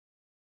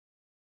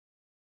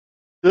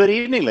Good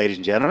evening, ladies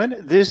and gentlemen.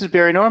 This is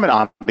Barry Norman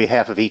on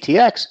behalf of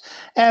ETX,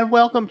 and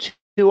welcome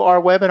to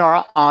our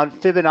webinar on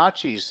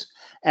Fibonacci's.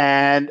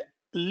 And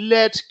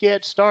let's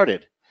get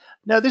started.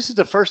 Now, this is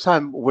the first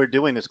time we're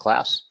doing this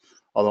class,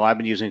 although I've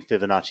been using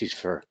Fibonacci's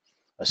for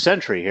a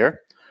century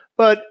here.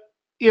 But,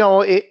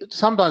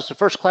 sometimes the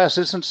first class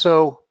isn't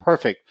so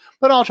perfect,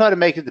 but I'll try to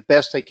make it the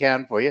best I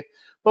can for you.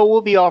 But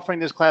we'll be offering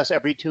this class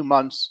every 2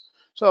 months,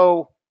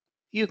 so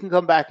you can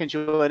come back and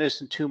join us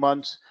in 2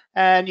 months.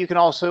 And you can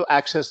also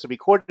access the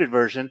recorded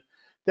version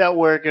that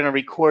we're going to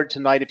record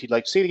tonight if you'd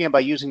like to see it again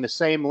by using the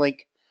same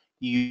link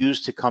you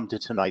used to come to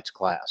tonight's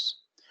class.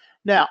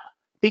 Now,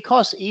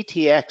 because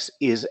ETX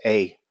is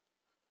a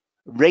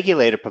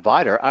regulated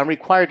provider, I'm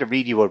required to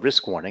read you a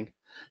risk warning.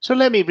 So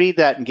let me read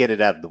that and get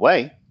it out of the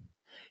way.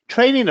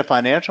 Trading the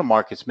financial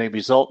markets may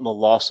result in the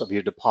loss of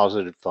your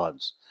deposited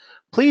funds.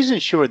 Please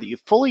ensure that you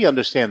fully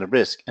understand the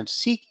risk and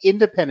seek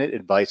independent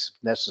advice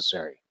if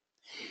necessary.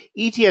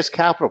 ETS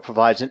Capital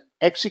provides an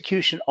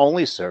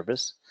execution-only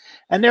service,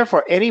 and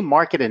therefore any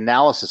market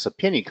analysis,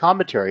 opinion,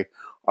 commentary,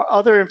 or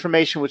other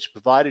information which is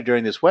provided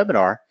during this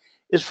webinar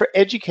is for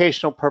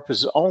educational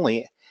purposes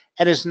only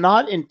and is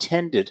not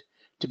intended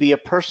to be a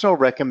personal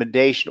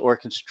recommendation or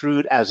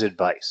construed as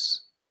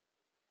advice.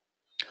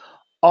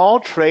 All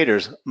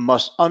traders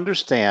must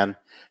understand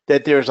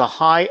that there is a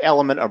high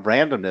element of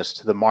randomness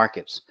to the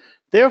markets.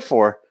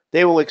 Therefore,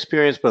 they will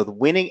experience both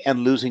winning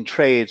and losing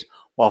trades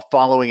while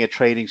following a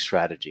trading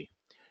strategy.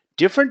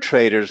 Different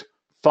traders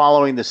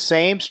following the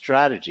same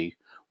strategy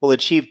will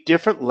achieve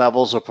different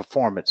levels of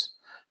performance.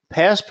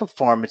 Past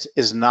performance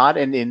is not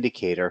an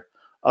indicator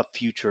of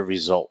future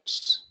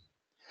results.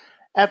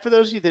 And for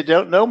those of you that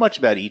don't know much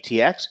about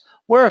ETX,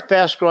 we're a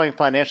fast-growing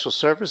financial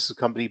services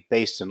company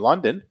based in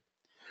London.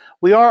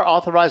 We are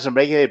authorized and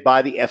regulated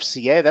by the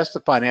FCA, that's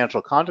the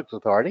Financial Conduct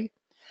Authority,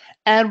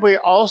 and we're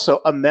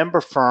also a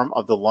member firm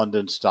of the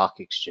London Stock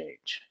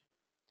Exchange.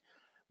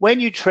 When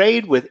you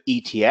trade with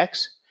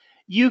ETX,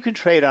 you can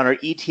trade on our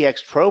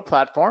ETX Pro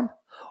platform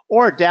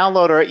or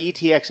download our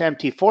ETX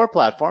MT4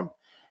 platform.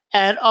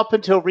 And up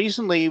until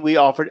recently, we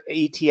offered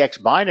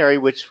ETX Binary,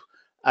 which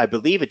I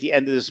believe at the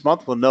end of this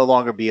month will no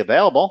longer be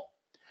available.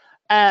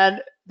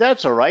 And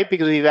that's all right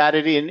because we've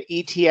added in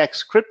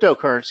ETX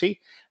cryptocurrency.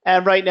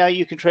 And right now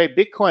you can trade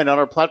Bitcoin on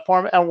our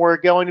platform, and we're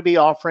going to be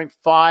offering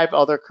 5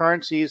 other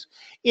currencies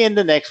in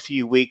the next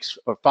few weeks,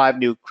 or 5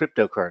 new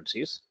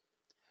cryptocurrencies.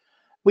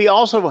 We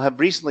also have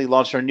recently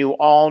launched our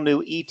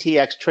all-new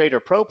ETX Trader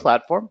Pro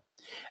platform.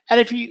 And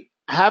if you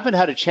haven't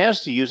had a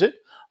chance to use it,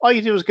 all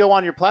you do is go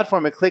on your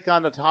platform and click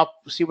on the top,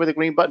 see where the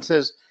green button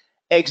says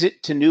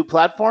Exit to New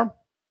Platform.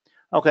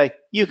 Okay,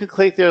 you can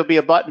click, there'll be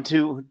a button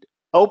to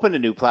open a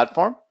new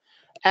platform.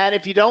 And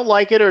if you don't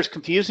like it or it's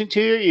confusing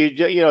to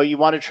you, you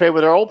want to trade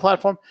with our old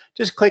platform,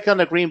 just click on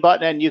the green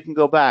button and you can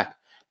go back.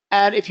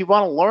 And if you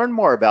want to learn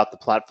more about the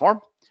platform,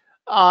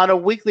 on a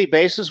weekly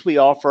basis, we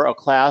offer a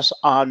class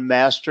on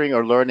mastering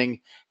or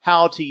learning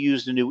how to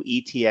use the new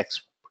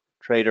ETX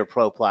Trader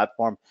Pro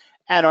platform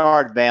and our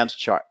advanced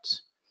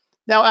charts.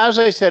 Now, as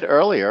I said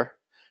earlier,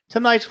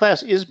 tonight's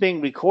class is being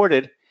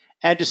recorded,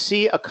 and to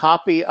see a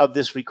copy of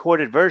this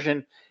recorded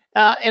version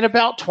in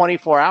about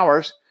 24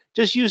 hours,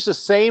 just use the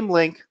same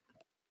link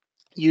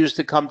used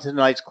to come to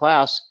tonight's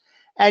class,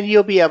 and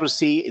you'll be able to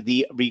see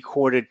the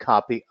recorded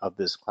copy of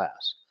this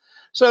class.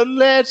 So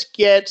let's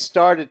get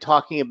started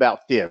talking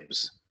about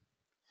fibs.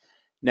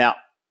 Now,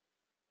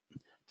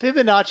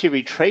 Fibonacci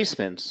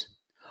retracements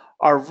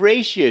are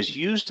ratios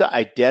used to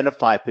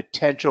identify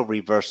potential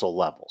reversal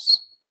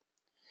levels.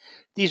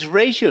 These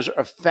ratios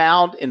are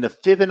found in the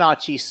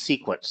Fibonacci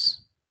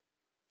sequence.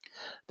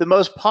 The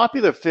most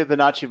popular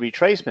Fibonacci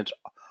retracements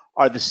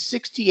are the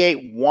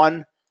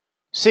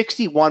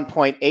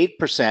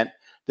 61.8%,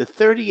 the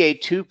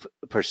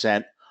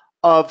 38.2%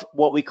 of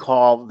what we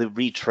call the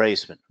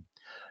retracement.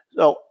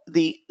 So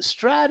the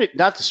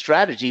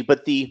strategy,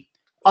 but the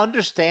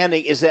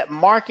understanding is that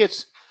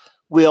markets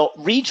will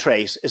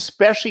retrace,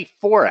 especially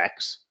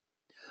Forex,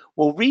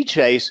 will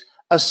retrace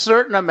a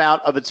certain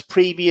amount of its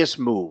previous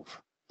move.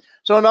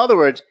 So in other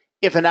words,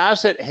 if an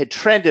asset had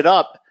trended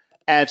up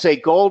and say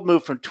gold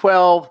moved from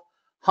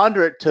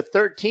 1,200 to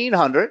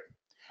 1,300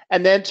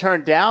 and then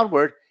turned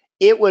downward,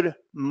 it would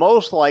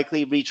most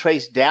likely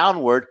retrace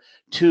downward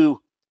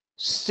to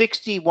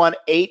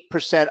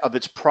 61.8% of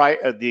its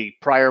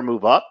prior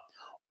move up,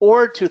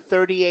 or to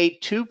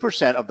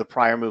 38.2% of the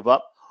prior move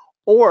up,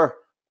 or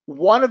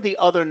one of the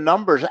other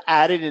numbers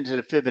added into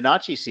the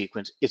Fibonacci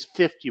sequence is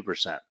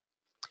 50%.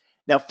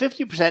 Now,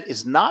 50%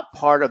 is not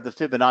part of the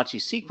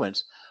Fibonacci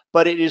sequence,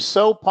 but it is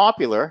so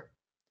popular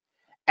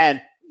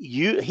and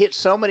you hit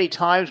so many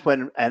times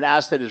when an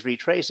asset is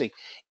retracing,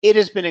 it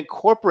has been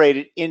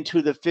incorporated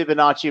into the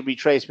Fibonacci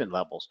retracement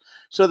levels.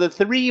 So the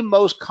 3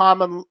 most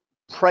common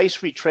price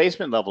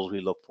retracement levels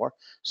we look for,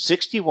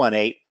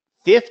 61.8,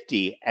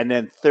 50, and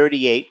then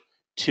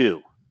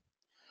 38.2.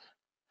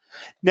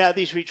 Now,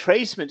 these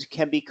retracements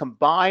can be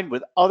combined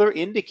with other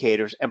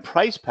indicators and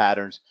price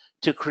patterns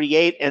to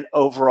create an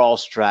overall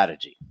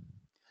strategy.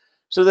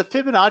 So the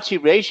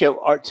Fibonacci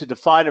ratio are to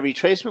define a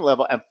retracement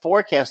level and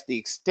forecast the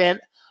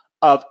extent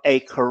of a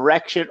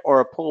correction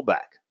or a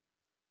pullback.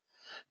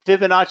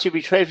 Fibonacci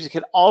retracements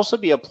can also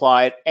be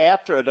applied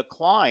after a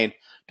decline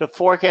to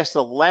forecast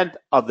the length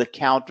of the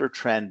counter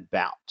trend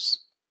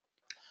bounce.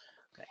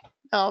 Okay.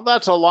 Now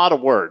that's a lot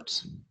of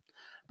words,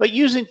 but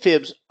using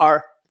fibs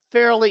are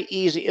fairly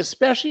easy,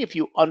 especially if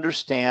you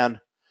understand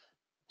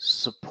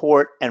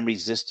support and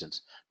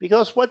resistance,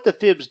 because what the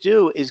fibs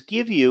do is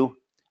give you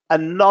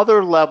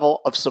another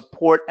level of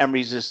support and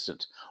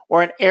resistance,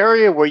 or an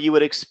area where you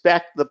would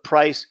expect the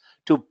price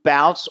to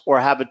bounce or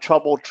have a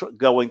trouble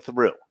going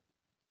through.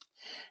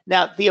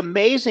 Now, the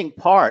amazing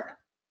part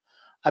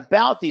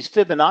about these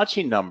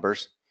Fibonacci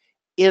numbers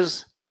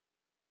is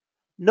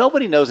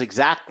nobody knows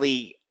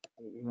exactly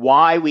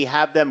why we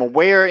have them or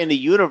where in the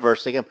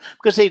universe they come,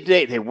 because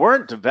they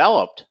weren't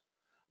developed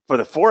for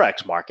the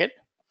Forex market.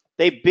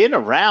 They've been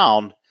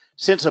around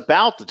since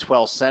about the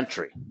 12th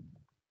century.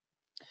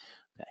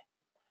 Okay.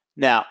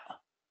 Now,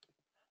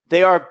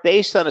 they are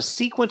based on a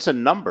sequence of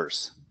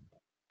numbers.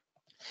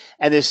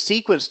 And this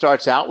sequence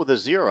starts out with a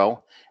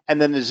 0,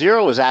 and then the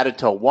 0 is added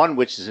to a 1,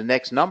 which is the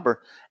next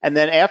number. And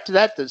then after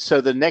that, so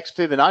the next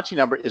Fibonacci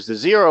number is the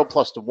 0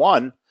 plus the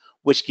 1,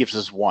 which gives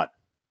us 1.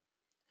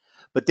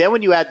 But then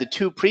when you add the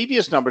two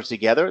previous numbers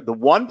together, the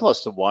 1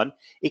 plus the 1,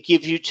 it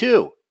gives you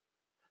 2.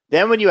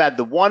 Then when you add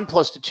the 1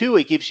 plus the 2,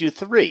 it gives you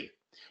 3.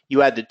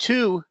 You add the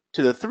 2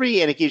 to the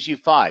 3, and it gives you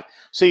 5.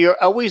 So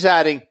you're always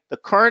adding the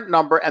current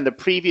number and the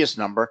previous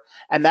number,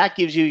 and that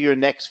gives you your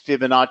next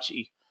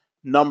Fibonacci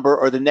number,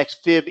 or the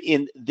next fib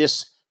in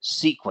this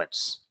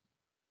sequence.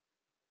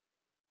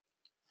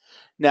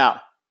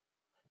 Now,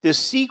 this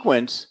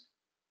sequence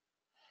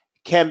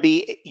can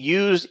be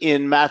used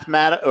in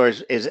mathematics, or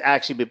is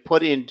actually been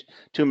put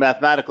into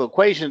mathematical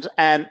equations,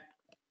 and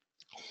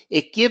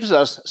it gives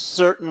us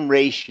certain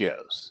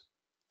ratios.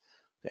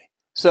 Okay.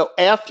 So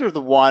after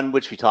the 1,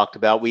 which we talked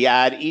about, we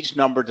add each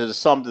number to the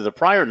sum to the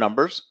prior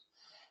numbers,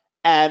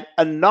 and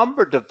a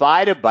number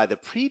divided by the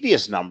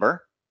previous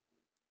number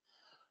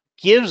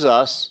gives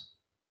us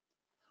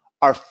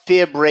our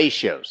fib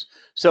ratios.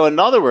 So in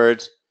other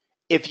words,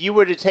 if you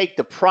were to take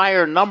the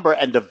prior number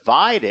and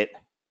divide it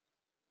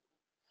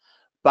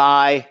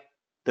by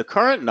the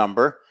current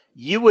number,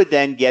 you would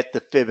then get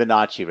the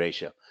Fibonacci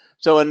ratio.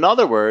 So in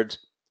other words,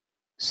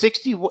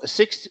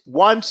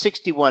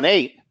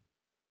 161.8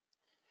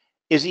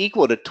 is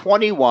equal to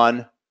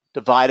 21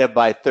 divided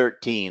by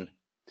 13,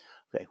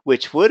 okay,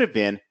 which would have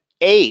been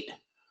 8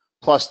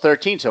 plus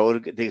 13. So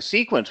the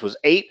sequence was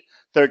 8,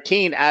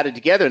 13 added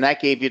together, and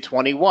that gave you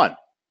 21.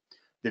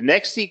 The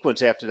next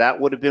sequence after that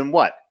would have been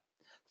what?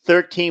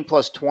 13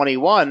 plus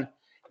 21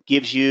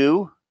 gives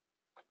you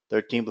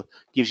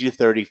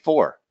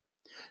 34.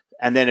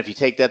 And then if you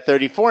take that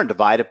 34 and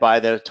divide it by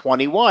the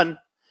 21,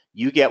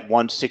 you get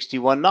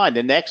 161.9.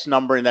 The next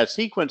number in that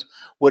sequence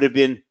would have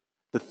been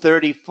the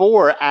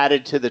 34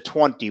 added to the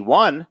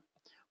 21,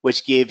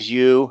 which gives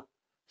you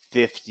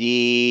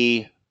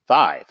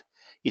 55.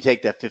 You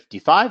take that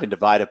 55 and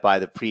divide it by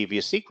the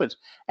previous sequence,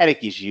 and it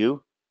gives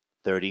you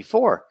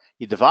 34.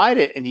 You divide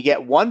it, and you get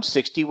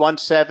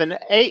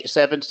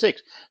 161.76.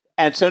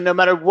 And so no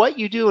matter what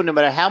you do, and no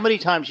matter how many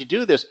times you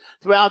do this,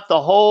 throughout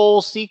the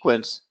whole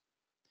sequence,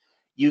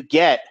 you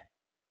get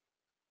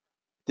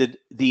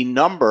the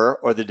number,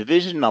 or the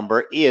division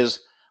number, is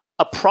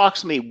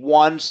approximately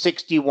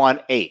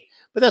 161.8.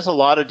 But that's a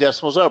lot of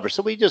decimals over.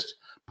 So we just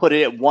put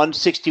it at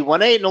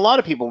 161.8, and a lot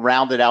of people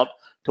round it out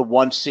to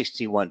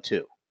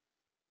 161.2.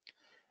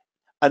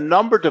 A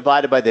number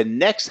divided by the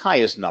next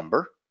highest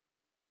number,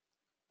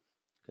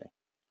 okay,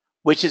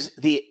 which is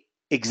the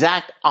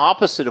exact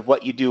opposite of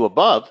what you do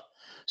above.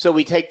 So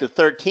we take the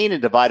 13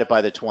 and divide it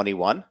by the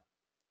 21,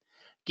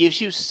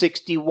 gives you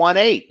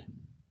 61.8.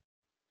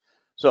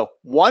 So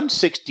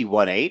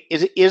 161.8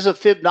 is a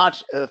fib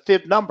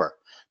number.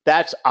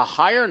 That's a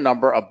higher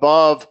number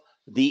above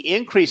the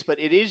increase, but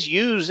it is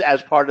used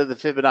as part of the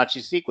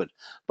Fibonacci sequence.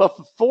 But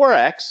for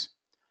Forex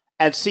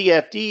and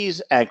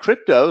CFDs and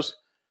cryptos,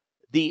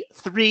 the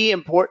three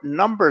important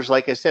numbers,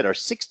 like I said, are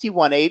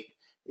 61.8,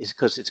 is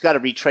because it's got to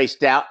retrace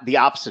down the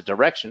opposite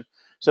direction.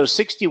 So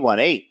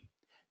 61.8,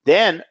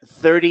 then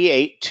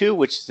 38.2,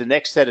 which is the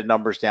next set of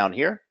numbers down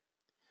here.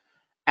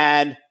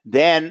 And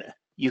then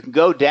you can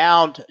go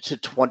down to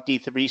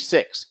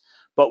 23.6.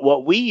 But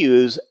what we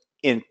use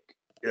in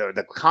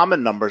the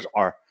common numbers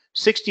are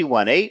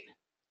 61.8,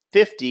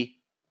 50,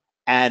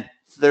 and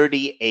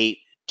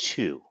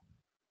 38.2.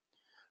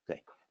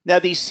 Okay. Now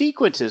these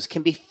sequences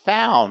can be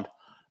found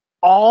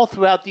all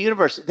throughout the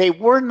universe. They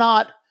were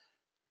not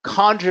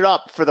conjured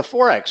up for the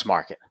Forex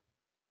market.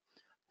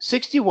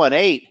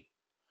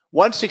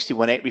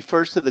 161.8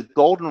 refers to the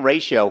golden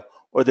ratio,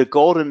 or the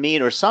golden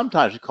mean, or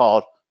sometimes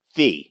called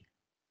phi.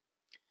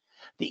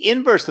 The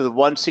inverse of the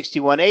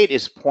 161.8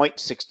 is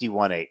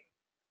 0.618.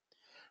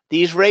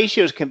 These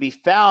ratios can be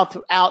found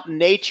throughout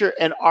nature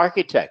and art,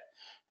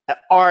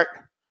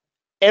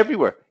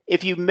 everywhere.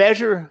 If you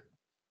measure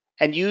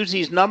and use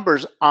these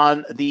numbers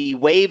on the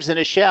waves in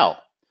a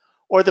shell,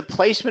 or the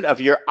placement of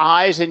your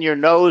eyes and your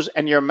nose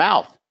and your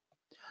mouth,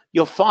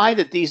 you'll find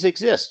that these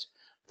exist.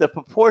 The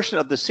proportion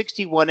of the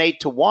 61/8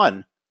 to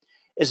 1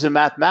 is a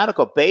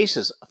mathematical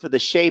basis for the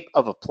shape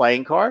of a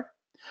playing card,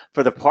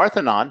 for the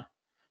Parthenon,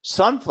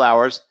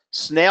 sunflowers,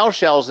 snail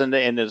shells in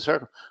the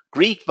circle,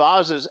 Greek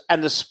vases,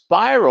 and the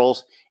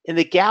spirals in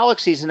the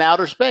galaxies in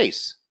outer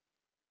space.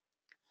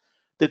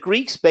 The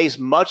Greeks based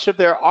much of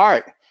their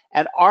art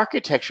and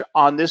architecture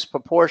on this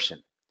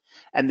proportion,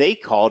 and they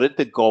called it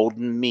the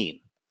golden mean.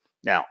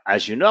 Now,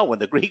 as you know, when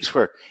the Greeks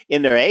were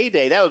in their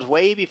heyday, that was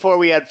way before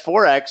we had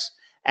Forex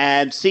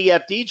and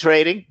CFD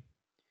trading,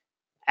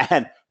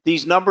 and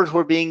these numbers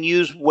were being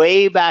used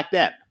way back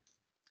then.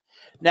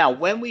 Now,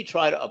 when we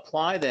try to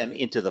apply them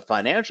into the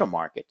financial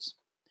markets,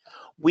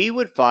 we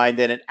would find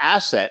that an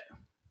asset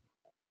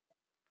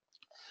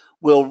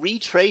will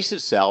retrace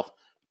itself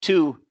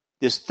to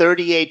this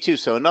 38.2.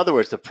 So in other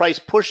words, the price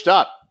pushed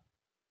up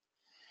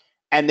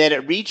and then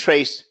it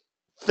retraced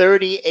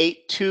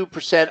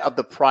 38.2% of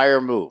the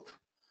prior move.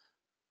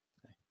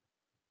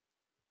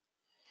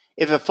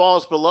 If it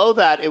falls below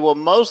that, it will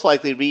most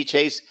likely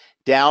retrace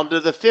down to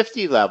the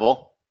 50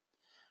 level.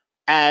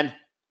 And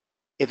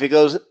if it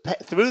goes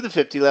through the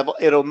 50 level,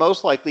 it'll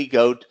most likely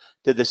go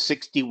to the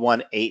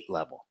 61.8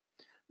 level.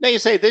 Now you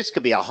say this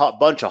could be a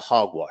bunch of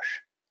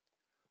hogwash.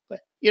 But,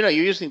 you know,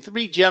 you're using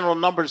three general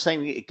numbers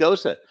saying it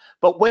goes to it.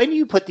 But when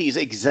you put these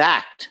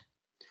exact,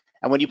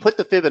 and when you put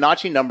the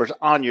Fibonacci numbers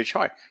on your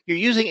chart, you're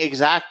using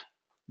exact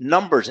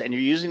numbers and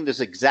you're using this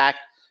exact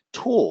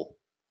tool.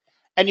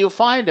 And you'll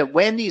find that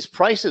when these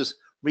prices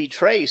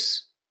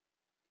retrace,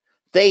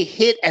 they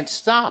hit and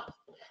stop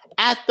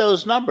at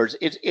those numbers.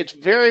 It's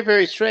very,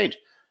 very strange.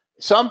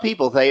 Some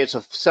people say it's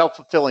a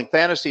self-fulfilling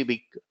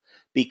fantasy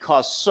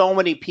because so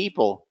many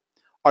people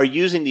are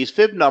using these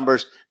fib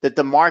numbers that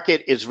the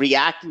market is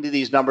reacting to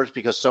these numbers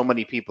because so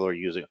many people are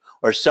using it,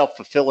 or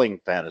self-fulfilling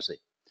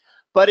fantasy.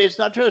 But it's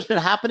not true. It's been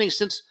happening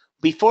since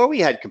before we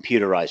had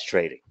computerized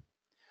trading.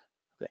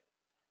 Okay.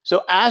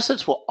 So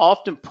assets will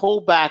often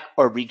pull back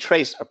or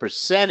retrace a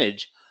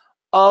percentage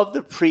of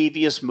the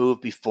previous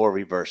move before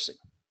reversing.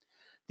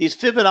 These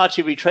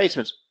Fibonacci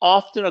retracements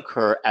often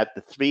occur at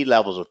the three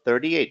levels of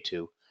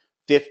 38.2,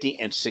 50,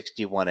 and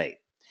 61.8.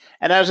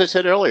 And as I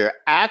said earlier,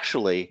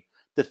 actually,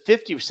 the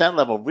 50%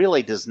 level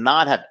really does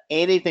not have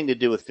anything to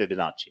do with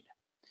Fibonacci.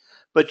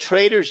 But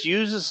traders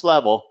use this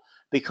level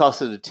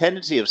because of the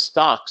tendency of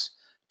stocks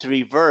to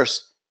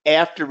reverse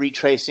after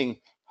retracing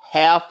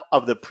half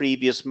of the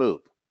previous move.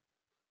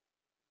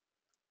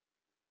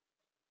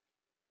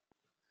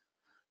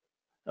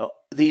 Now,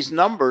 these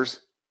numbers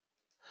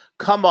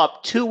come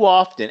up too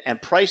often and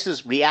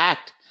prices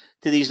react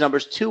to these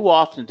numbers too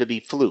often to be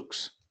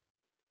flukes.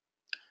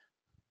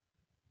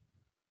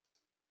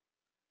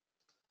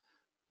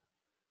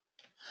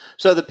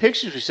 So the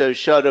pictures we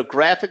showed a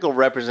graphical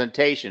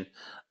representation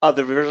of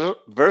the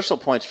reversal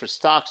points for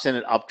stocks in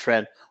an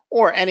uptrend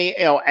or any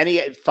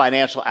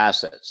financial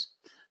assets.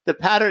 The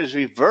pattern is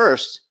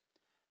reversed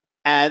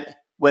and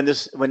when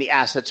the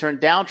assets are in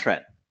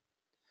downtrend.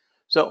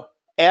 So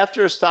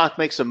after a stock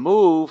makes a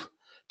move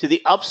to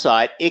the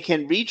upside, it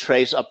can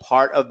retrace a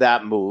part of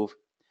that move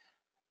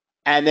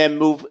and then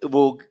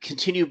will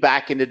continue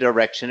back in the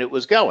direction it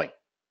was going.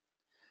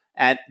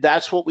 And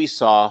that's what we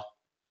saw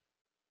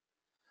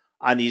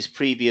on these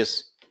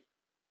previous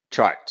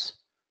charts.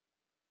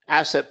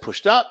 Asset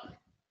pushed up,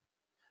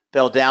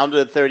 fell down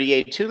to the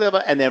 38.2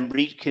 level, and then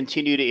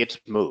continued its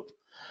move.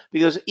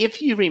 Because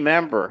if you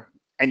remember,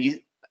 and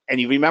you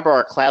remember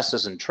our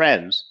classes and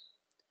trends,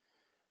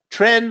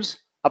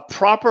 a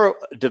proper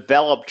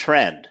developed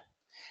trend,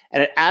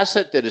 and an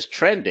asset that is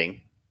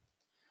trending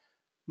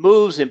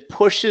moves and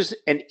pushes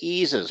and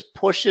eases,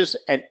 pushes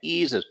and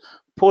eases,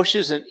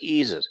 pushes and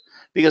eases,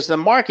 because the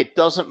market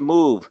doesn't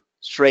move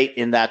straight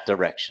in that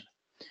direction.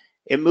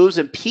 It moves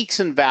in peaks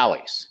and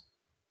valleys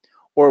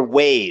or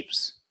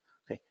waves.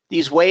 Okay.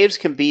 These waves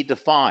can be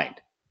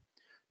defined.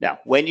 Now,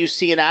 when you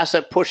see an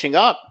asset pushing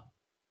up,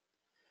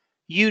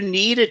 you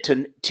need it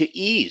to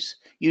ease.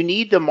 You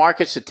need the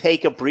markets to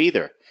take a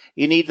breather.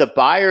 You need the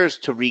buyers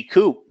to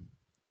recoup.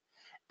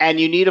 And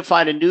you need to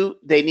find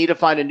they need to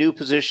find a new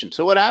position.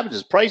 So what happens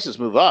is prices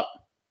move up.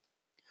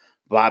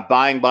 By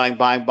buying.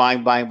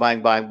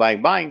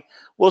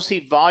 We'll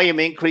see volume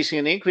increasing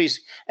and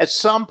increasing. At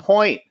some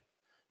point,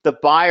 the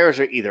buyers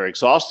are either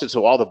exhausted,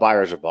 so all the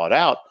buyers are bought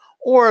out,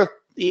 or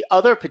the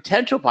other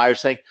potential buyers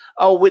saying,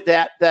 oh, with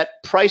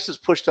that price is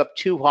pushed up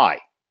too high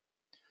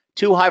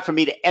for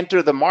me to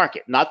enter the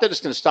market. Not that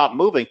it's going to stop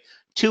moving,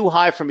 too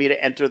high for me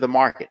to enter the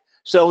market.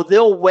 So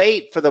they'll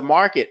wait for the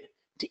market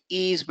to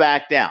ease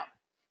back down.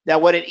 Now,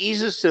 when it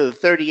eases to the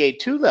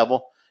 38.2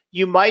 level,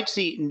 you might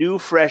see new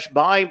fresh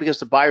buying because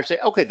the buyers say,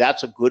 okay,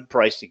 that's a good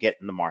price to get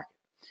in the market.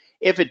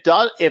 If it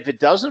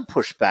doesn't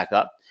push back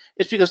up,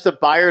 it's because the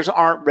buyers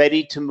aren't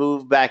ready to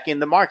move back in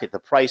the market. The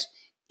price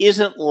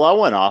isn't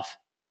low enough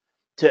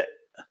to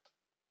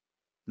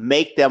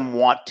make them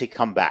want to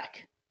come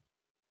back.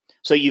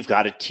 So you've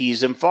got to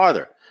tease them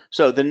farther.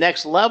 So the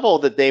next level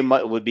that they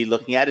would be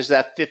looking at is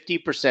that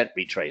 50%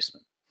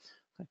 retracement.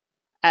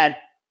 And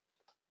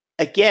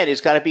again,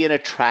 it's got to be an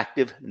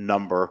attractive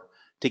number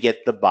to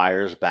get the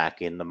buyers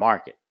back in the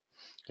market.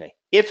 Okay,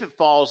 if it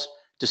falls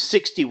to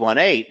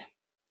 61.8,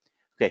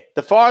 okay,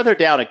 the farther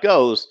down it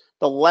goes,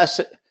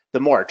 the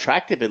more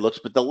attractive it looks,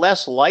 but the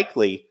less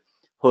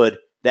likelihood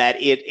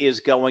that it is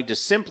going to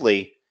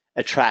simply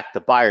attract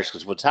the buyers.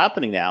 Because what's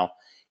happening now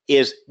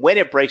is when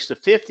it breaks to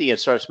 50 and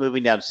starts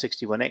moving down to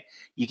 61.8,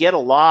 you get a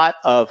lot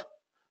of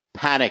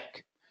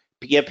panic.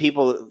 You get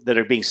people that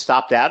are being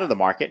stopped out of the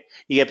market.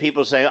 You get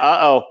people saying,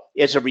 uh-oh,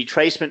 it's a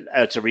retracement,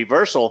 it's a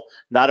reversal,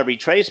 not a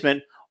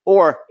retracement,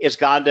 or it's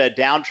gone to a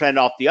downtrend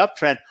off the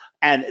uptrend,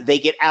 and they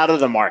get out of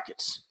the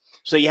markets.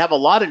 So you have a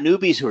lot of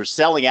newbies who are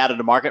selling out of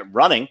the market,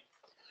 running.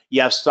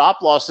 You have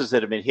stop losses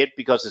that have been hit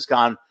because it's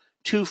gone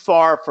too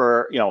far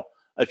for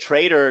a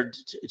trader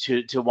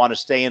to want to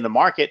stay in the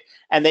market,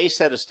 and they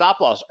set a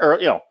stop loss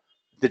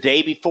the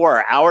day before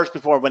or hours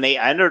before when they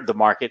entered the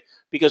market,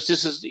 because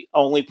this is the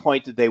only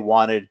point that they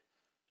wanted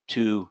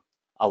to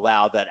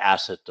allow that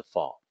asset to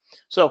fall.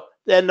 So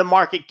then the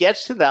market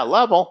gets to that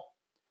level,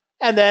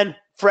 and then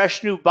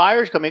fresh new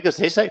buyers come in because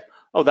they say,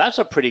 oh, that's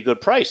a pretty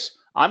good price,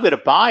 I'm going to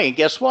buy. And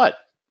guess what?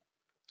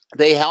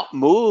 They help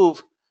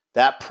move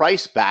that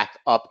price back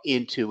up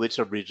into its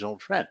original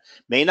trend.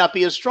 May not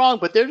be as strong,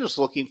 but they're just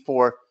looking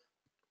for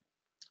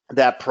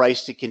that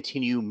price to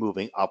continue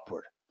moving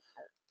upward.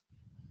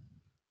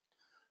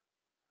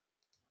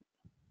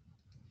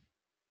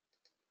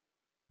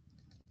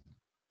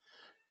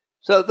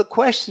 So the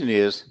question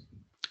is,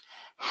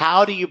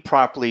 how do you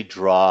properly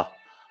draw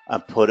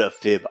and put a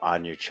fib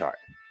on your chart?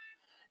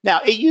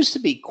 Now, it used to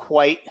be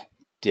quite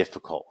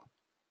difficult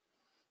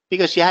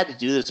because you had to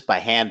do this by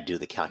hand to do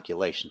the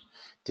calculation.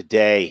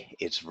 Today,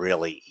 it's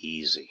really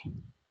easy.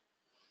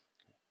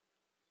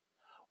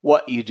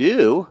 What you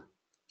do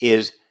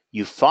is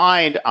you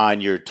find on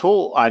your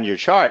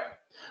chart,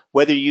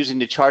 whether you're using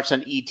the charts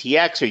on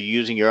ETX or you're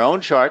using your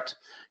own charts,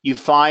 you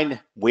find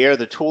where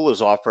the tool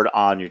is offered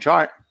on your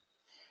chart.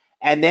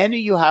 And then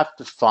you have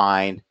to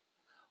find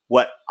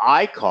what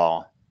I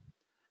call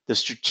the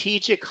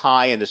strategic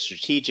high and the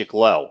strategic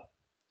low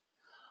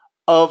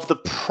of the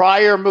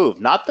prior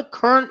move, not the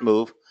current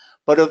move,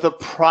 but of the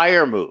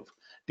prior move.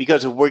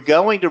 Because if we're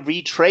going to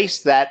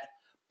retrace that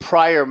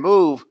prior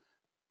move,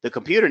 the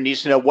computer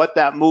needs to know what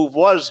that move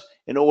was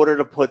in order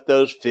to put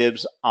those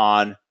fibs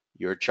on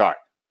your chart.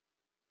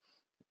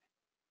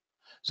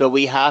 So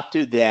we have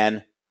to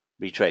then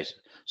retrace it.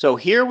 So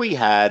here we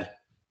had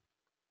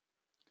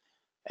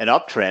an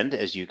uptrend,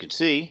 as you can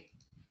see.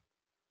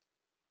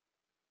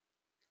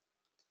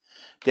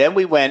 Then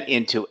we went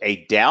into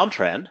a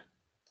downtrend.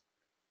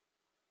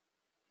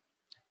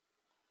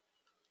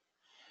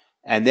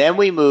 And then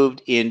we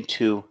moved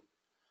into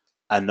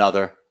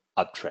another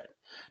uptrend.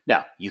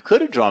 Now, you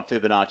could have drawn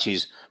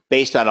Fibonacci's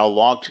based on a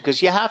long,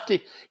 because you have to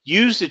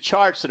use the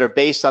charts that are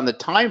based on the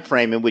time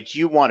frame in which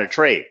you want to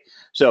trade.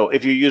 So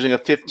if you're using a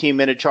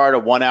 15-minute chart, a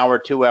 1 hour,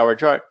 2 hour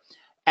chart,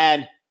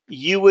 and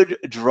you would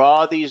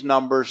draw these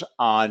numbers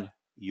on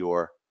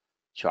your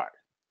chart.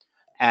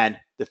 And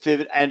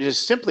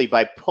just simply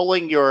by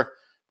pulling your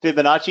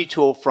Fibonacci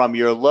tool from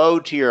your low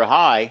to your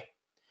high,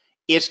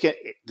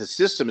 the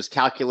system is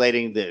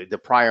calculating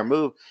the prior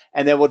move,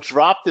 and then we'll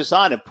drop this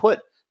on and put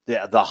the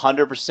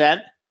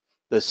 100%,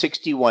 the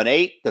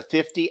 61.8, the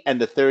 50, and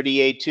the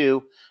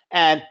 38.2,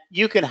 and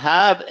you can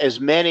have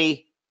as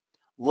many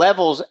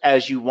levels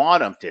as you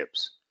want on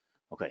fibs.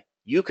 Okay,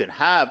 you can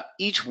have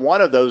each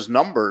one of those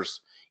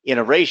numbers in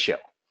a ratio,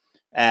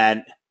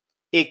 and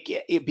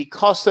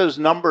because those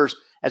numbers,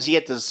 as you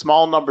get to the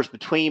small numbers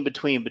between,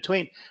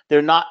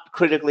 they're not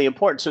critically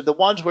important. So the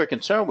ones we're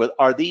concerned with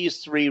are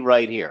these three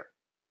right here: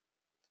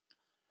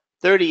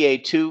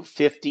 38.2,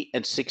 50,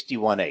 and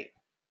 61.8.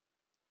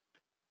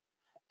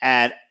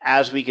 And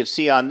as we can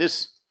see on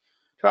this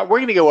chart, we're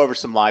going to go over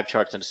some live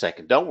charts in a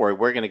second. Don't worry,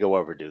 we're going to go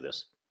over do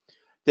this.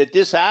 That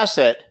this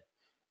asset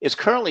is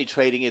currently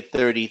trading at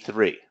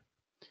 33.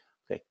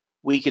 Okay,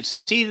 we could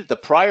see that the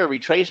prior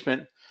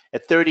retracement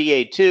at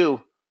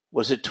 38.2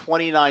 was at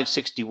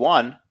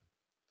 29.61.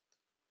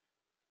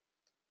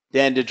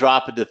 Then to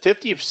drop into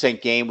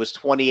 50% gain was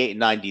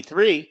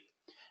 28.93.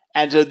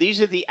 And so these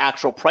are the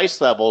actual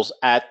price levels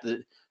at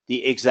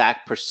the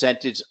exact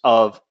percentage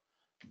of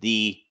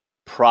the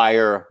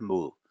prior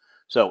move.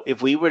 So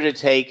if we were to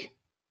take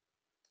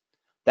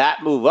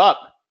that move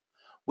up,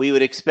 we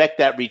would expect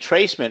that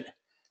retracement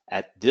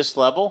at this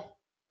level,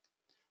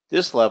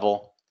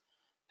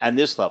 and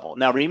this level.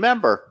 Now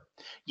remember,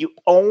 you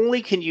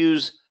only can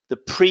use the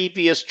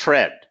previous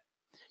trend.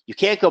 You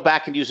can't go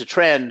back and use a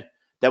trend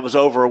that was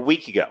over a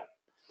week ago.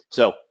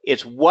 So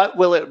it's what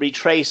will it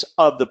retrace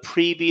of the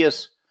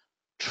previous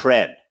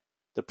trend,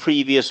 the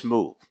previous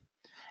move.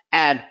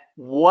 And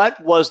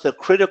what was the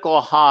critical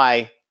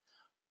high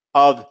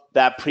of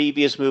that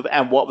previous move,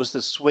 and what was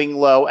the swing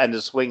low and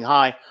the swing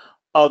high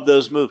of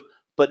those moves.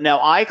 But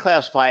now I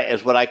classify it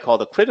as what I call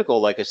the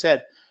critical, like I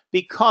said,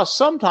 because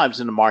sometimes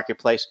in the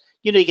marketplace,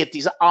 you get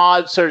these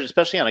odd surges,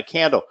 especially on a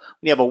candle,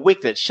 when you have a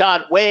wick that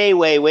shot way,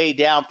 way, way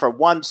down for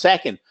 1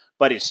 second,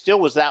 but it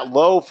still was that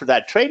low for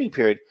that trading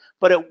period.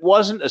 but it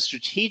wasn't a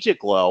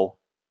strategic low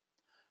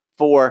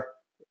for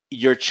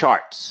your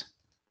charts.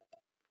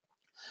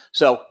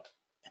 So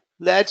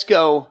let's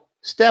go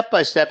step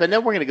by step, and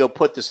then we're going to go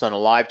put this on a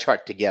live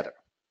chart together.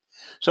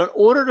 So in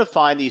order to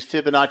find these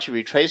Fibonacci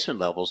retracement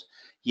levels,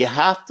 you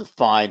have to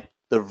find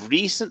the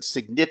recent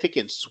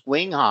significant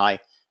swing high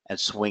and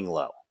swing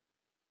low.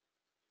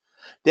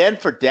 Then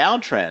for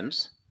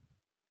downtrends,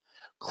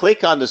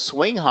 click on the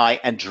swing high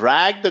and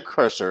drag the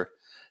cursor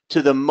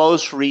to the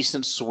most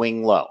recent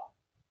swing low.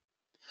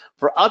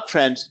 For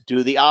uptrends,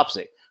 do the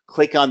opposite.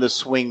 Click on the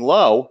swing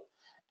low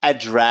and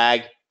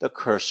drag the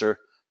cursor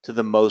to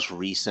the most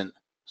recent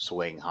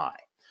swing high.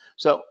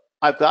 So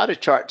I've got a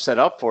chart set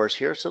up for us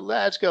here, so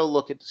let's go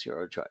look at the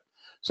euro chart.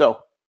 So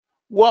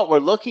what we're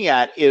looking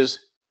at is,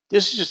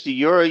 this is just a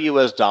euro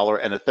US dollar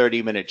and a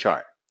 30-minute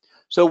chart.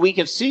 So we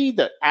can see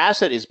the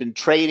asset has been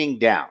trading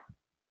down,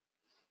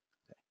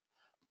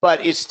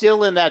 but it's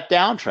still in that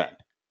downtrend.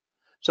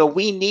 So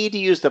we need to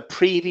use the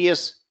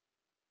previous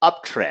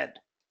uptrend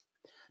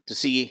to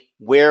see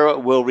where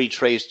it will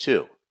retrace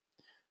to.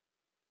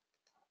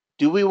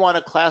 Do we want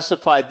to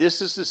classify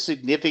this as a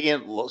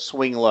significant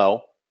swing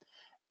low,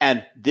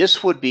 and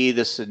this would be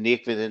the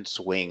significant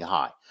swing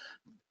high?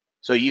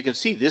 So you can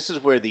see this is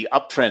where the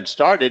uptrend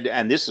started,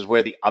 and this is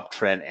where the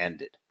uptrend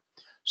ended.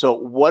 So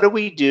what do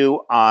we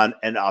do on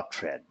an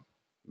uptrend?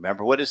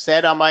 Remember what it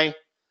said on my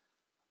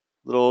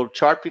little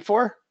chart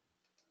before?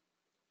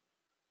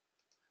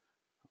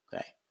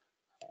 Okay.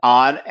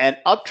 On an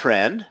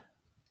uptrend,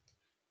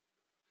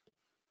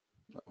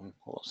 hold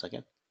on a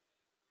second.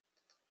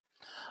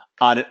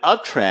 On an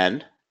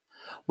uptrend,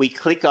 we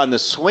click on the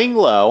swing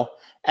low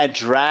and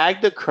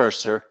drag the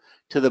cursor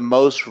to the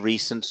most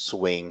recent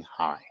swing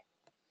high.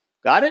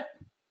 Got it?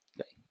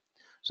 Okay.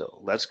 So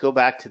let's go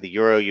back to the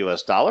euro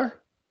US dollar.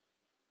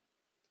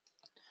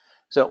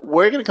 So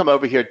we're going to come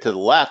over here to the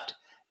left,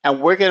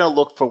 and we're going to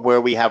look for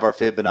where we have our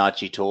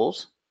Fibonacci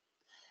tools.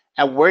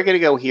 And we're going to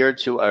go here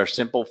to our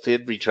simple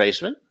fib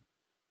retracement.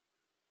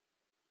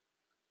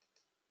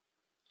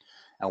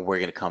 And we're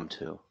going to come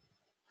to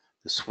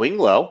the swing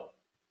low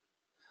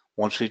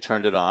once we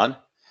turned it on,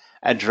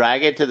 and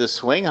drag it to the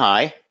swing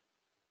high.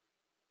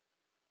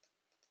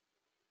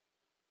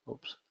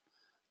 Oops.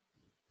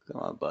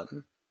 Come on,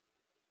 button.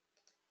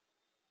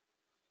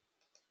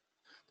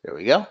 There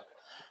we go.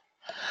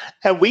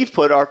 And we've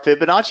put our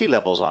Fibonacci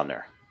levels on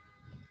there.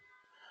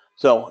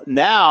 So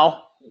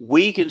now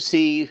we can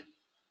see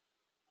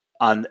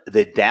on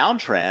the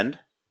downtrend,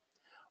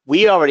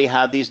 we already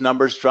have these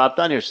numbers dropped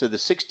on here. So the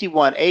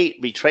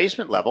 61.8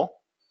 retracement level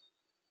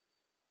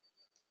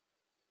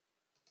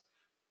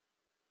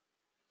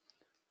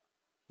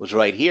was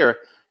right here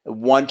at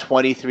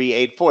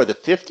 123.84. The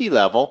 50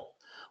 level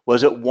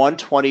was at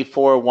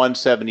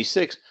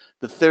 124.176.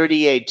 The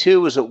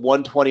 38.2 was at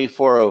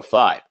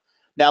 124.05.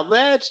 Now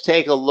let's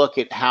take a look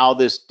at how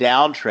this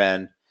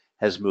downtrend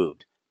has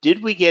moved.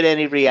 Did we get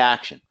any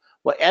reaction?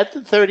 Well, at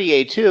the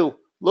 38.2,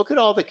 look at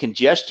all the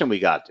congestion we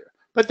got there.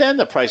 But then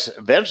the price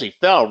eventually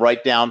fell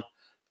right down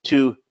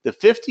to the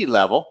 50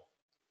 level.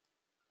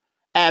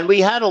 And we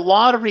had a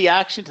lot of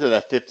reaction to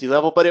that 50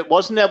 level, but it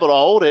wasn't able to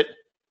hold it.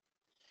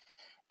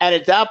 And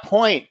at that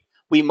point,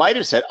 we might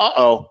have said,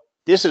 uh-oh,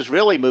 this is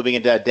really moving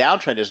into a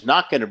downtrend. It's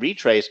not going to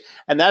retrace.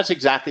 And that's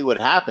exactly what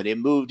happened. It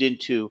moved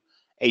into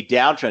a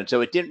downtrend.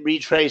 So it didn't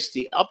retrace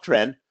the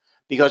uptrend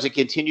because it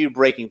continued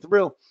breaking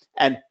through.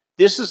 And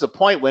this is the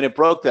point when it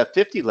broke that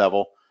 50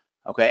 level,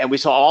 okay, and we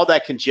saw all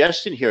that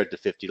congestion here at the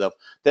 50 level,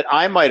 that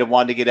I might have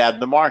wanted to get out of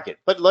the market.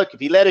 But look,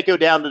 if you let it go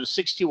down to the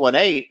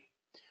 61.8,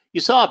 you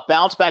saw it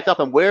bounce back up.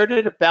 And where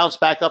did it bounce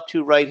back up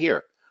to? Right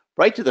here,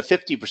 right to the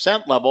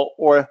 50% level,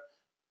 or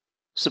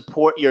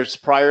support, your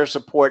prior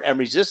support and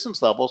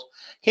resistance levels,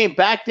 came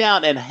back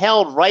down and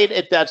held right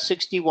at that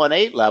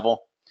 61.8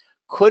 level,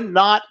 could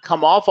not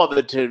come off of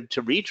it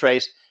to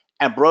retrace,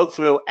 and broke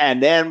through.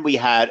 And then we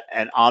had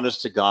an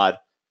honest to God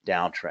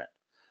downtrend.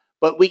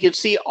 But we can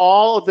see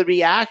all of the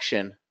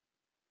reaction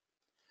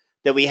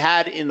that we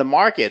had in the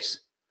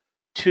markets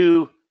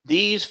to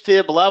these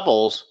fib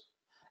levels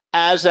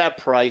as that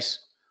price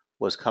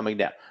was coming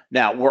down.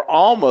 Now, we're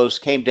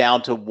almost came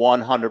down to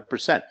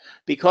 100%,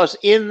 because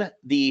in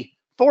the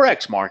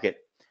Forex market,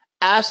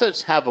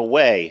 assets have a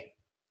way,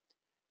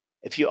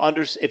 if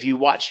you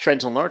watch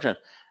trends and learn trends,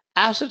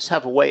 assets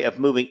have a way of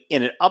moving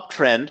in an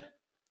uptrend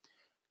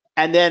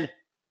and then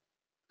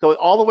going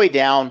all the way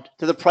down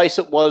to the price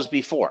it was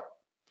before.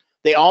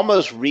 They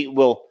almost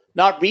will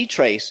not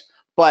retrace,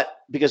 but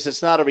because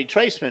it's not a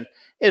retracement,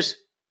 is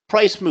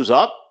price moves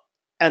up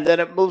and then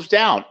it moves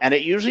down, and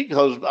it usually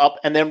goes up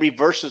and then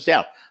reverses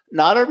down.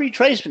 Not a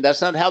retracement.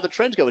 That's not how the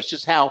trends go. It's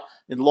just how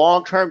in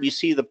long term you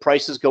see the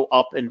prices go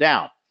up and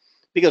down.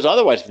 Because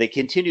otherwise, if they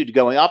continued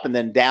going up and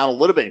then down a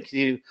little bit, and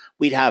continue,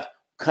 we'd have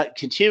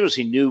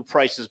continuously new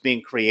prices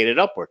being created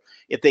upward.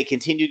 If they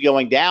continued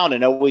going down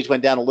and always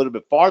went down a little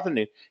bit farther,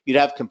 you'd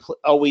have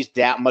always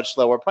down much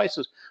lower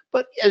prices.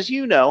 But as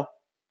you know,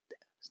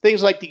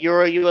 things like the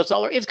euro, US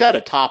dollar, it's got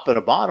a top and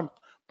a bottom,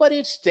 but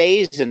it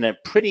stays in a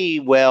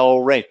pretty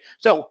well range.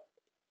 So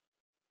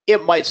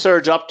it might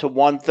surge up to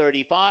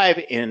 135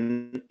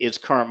 in its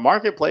current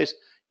marketplace,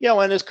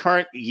 in its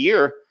current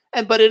year,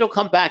 but it'll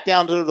come back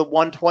down to the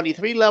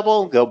 123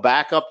 level and go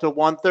back up to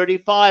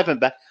 135 and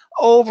back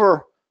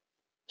over,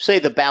 say,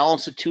 the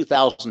balance of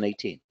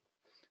 2018.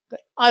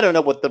 I don't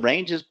know what the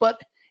range is, but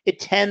it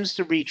tends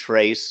to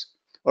retrace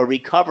or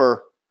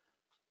recover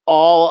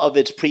all of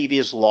its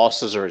previous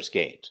losses or its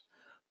gains.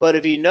 But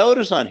if you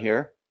notice on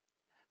here,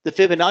 the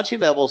Fibonacci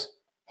levels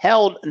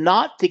held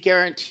not to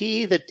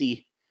guarantee that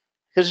because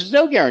there's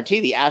no guarantee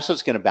the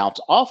asset's going to bounce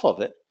off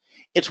of it.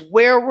 It's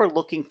where we're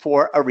looking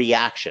for a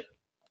reaction.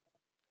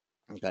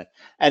 Okay.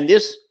 And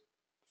this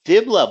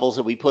fib levels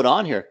that we put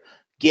on here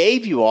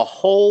gave you a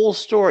whole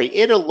story.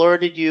 It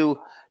alerted you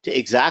to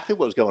exactly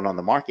what was going on in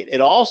the market.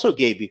 It also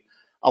gave you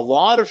a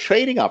lot of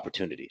trading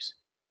opportunities,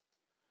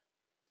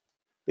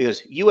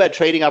 because you had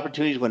trading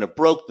opportunities when it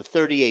broke the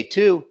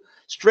 38.2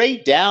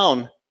 straight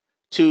down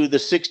to the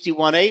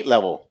 61.8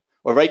 level,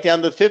 or right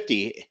down to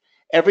 50.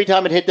 Every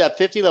time it hit that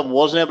 50 level,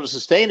 wasn't able to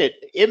sustain it,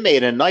 it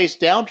made a nice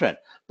downtrend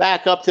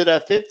back up to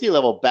that 50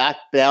 level, back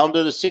down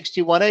to the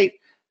 61.8,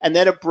 and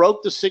then it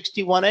broke the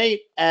 61.8,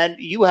 and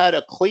you had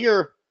a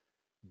clear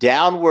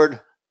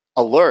downward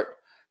alert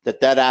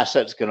that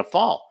asset's going to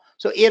fall.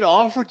 So it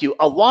offered you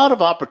a lot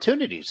of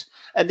opportunities,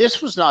 and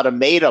this was not a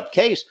made-up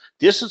case.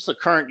 This is the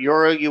current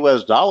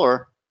euro-US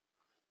dollar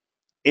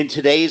in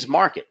today's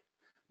market.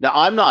 Now,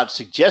 I'm not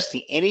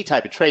suggesting any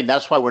type of trade, and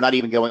that's why we're not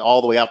even going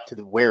all the way up to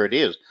where it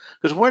is,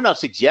 because we're not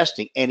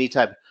suggesting any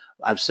type.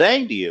 I'm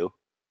saying to you,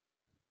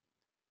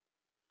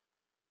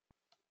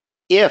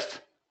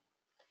 if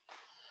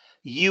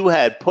you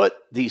had put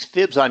these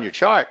fibs on your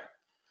chart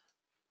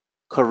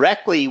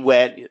correctly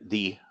when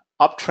the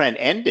uptrend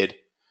ended,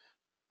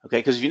 okay,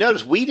 because if you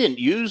notice, we didn't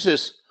use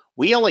this.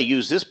 We only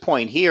used this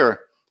point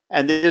here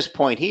and this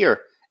point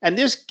here, and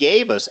this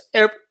gave us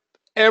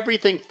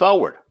everything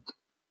forward.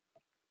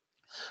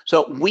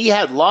 So we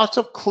had lots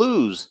of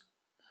clues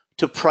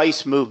to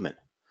price movement.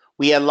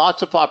 We had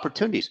lots of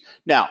opportunities.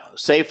 Now,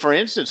 say, for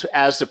instance,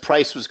 as the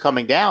price was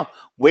coming down,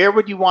 where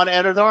would you want to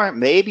enter the market?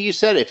 Maybe you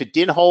said if it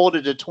didn't hold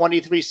at the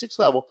 23.6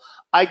 level,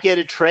 I'd get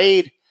a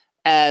trade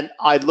and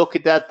I'd look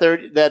at that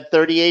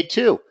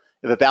 38.2.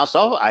 If it bounced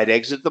off, I'd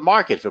exit the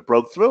market. If it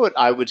broke through it,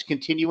 I would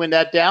continue in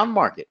that down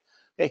market.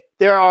 Okay?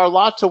 There are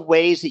lots of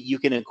ways that you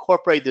can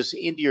incorporate this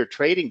into your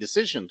trading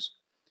decisions.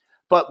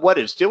 But what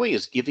it's doing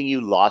is giving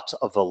you lots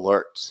of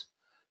alerts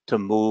to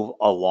move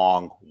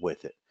along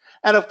with it.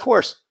 And of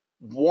course,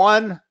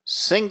 one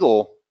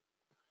single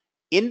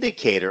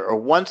indicator or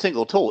one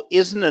single tool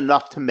isn't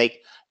enough to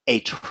make a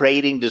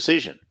trading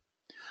decision.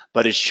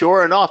 But it's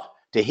sure enough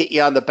to hit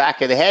you on the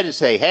back of the head and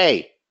say,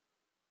 hey,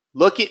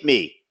 look at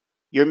me.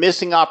 You're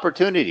missing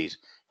opportunities.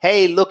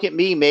 Hey, look at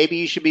me. Maybe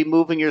you should be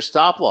moving your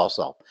stop loss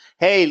up.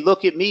 Hey,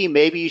 look at me.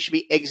 Maybe you should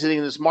be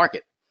exiting this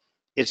market.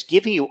 It's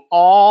giving you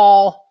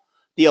all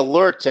the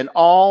alerts and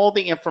all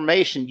the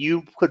information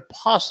you could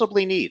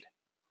possibly need.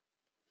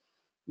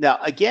 Now,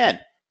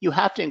 again, you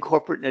have to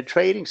incorporate in a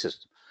trading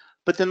system.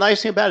 But the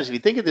nice thing about it is, if you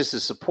think of this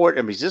as support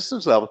and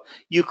resistance level,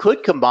 you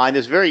could combine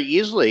this very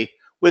easily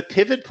with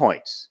pivot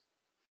points.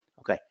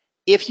 Okay,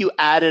 if you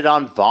added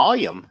on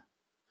volume,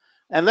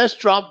 and let's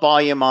drop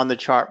volume on the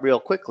chart real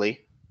quickly.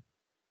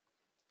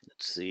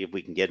 Let's see if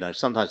we can get it.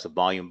 Sometimes the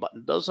volume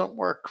button doesn't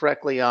work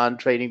correctly on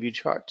TradingView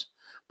charts,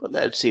 but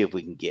let's see if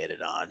we can get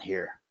it on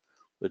here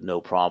with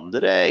no problem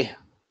today.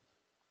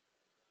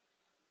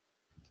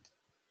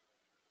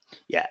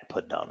 Yeah,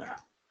 put it on there.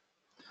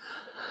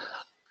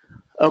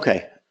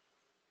 Okay.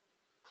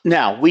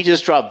 Now, we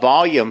just dropped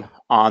volume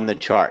on the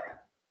chart.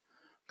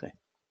 Okay.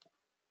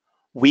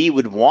 We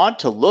would want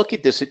to look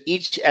at this at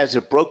each as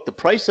it broke the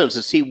price zones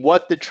to see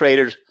what the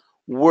traders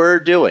were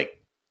doing.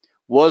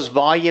 Was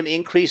volume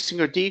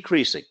increasing or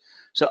decreasing?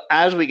 So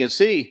as we can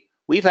see,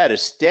 we've had a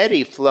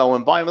steady flow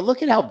in volume. And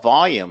look at how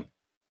volume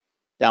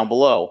down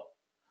below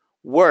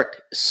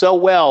worked so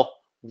well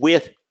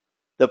with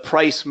the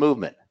price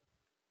movement.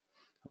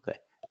 Okay.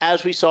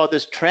 As we saw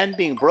this trend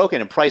being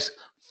broken and price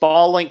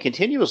falling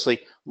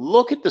continuously,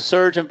 look at the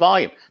surge in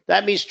volume.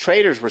 That means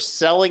traders were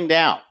selling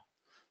down.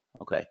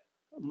 Okay.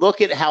 Look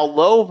at how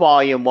low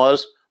volume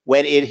was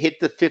when it hit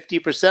the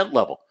 50%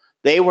 level.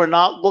 They were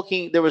not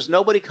looking, there was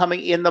nobody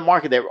coming in the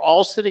market. They were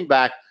all sitting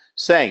back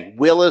saying,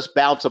 will this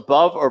bounce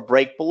above or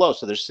break below?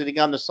 So they're sitting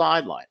on the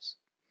sidelines.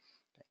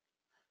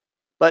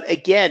 But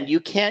again, you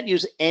can't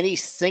use any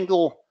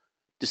single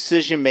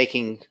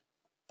decision-making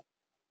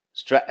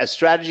a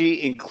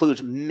strategy.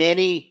 Includes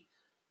many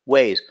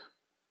ways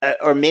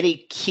or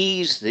many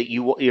keys that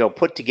you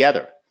put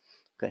together.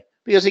 Okay,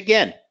 because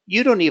again,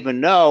 you don't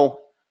even know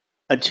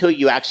until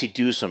you actually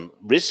do some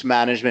risk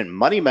management,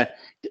 money management.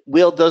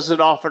 Does it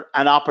offer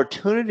an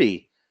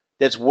opportunity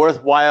that's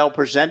worthwhile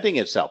presenting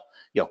itself?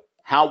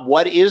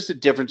 What is the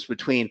difference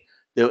between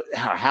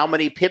how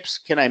many pips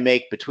can I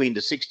make between the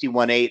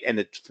 61.8 and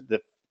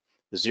the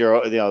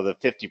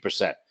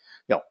 50%?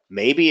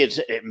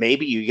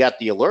 Maybe you got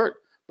the alert,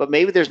 but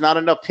maybe there's not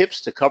enough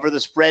pips to cover the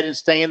spread and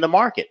stay in the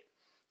market.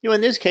 In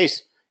this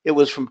case, it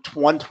was from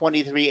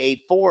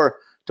 123.84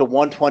 to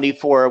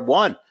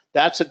 124.1.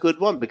 That's a good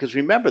one because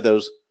remember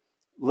those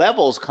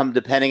levels come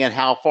depending on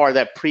how far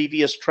that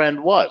previous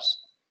trend was.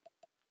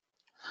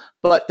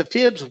 But the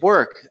fibs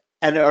work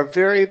and are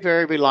very,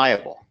 very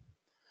reliable.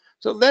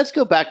 So let's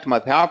go back to my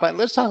PowerPoint.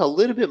 Let's talk a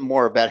little bit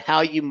more about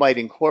how you might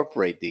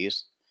incorporate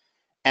these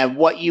and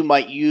what you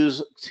might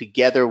use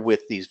together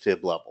with these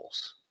fib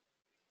levels.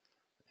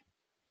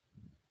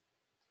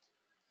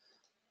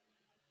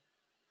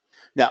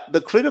 Now,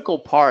 the critical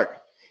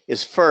part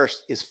is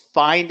first is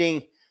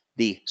finding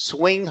the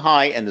swing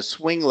high and the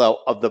swing low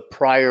of the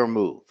prior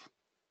move.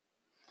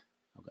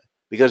 Okay.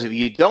 Because if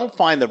you don't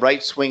find the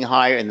right swing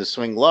high and the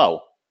swing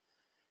low,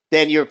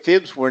 then your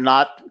fibs were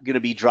not going to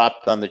be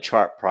dropped on the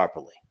chart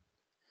properly.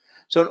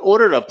 So in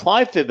order to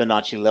apply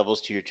Fibonacci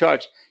levels to your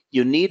charts,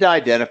 you need to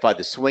identify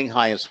the swing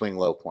high and swing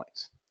low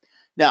points.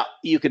 Now,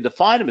 you can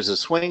define them as a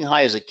swing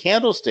high as a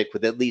candlestick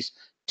with at least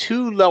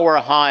 2 lower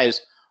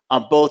highs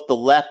on both the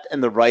left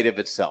and the right of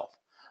itself.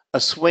 A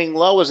swing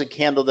low is a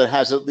candle that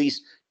has at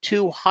least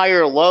 2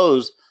 higher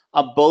lows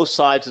on both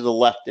sides of the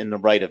left and the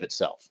right of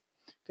itself.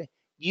 Okay.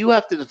 You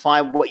have to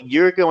define what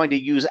you're going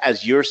to use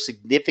as your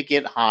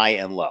significant high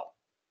and low.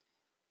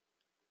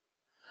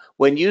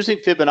 When using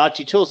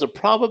Fibonacci tools, the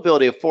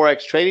probability of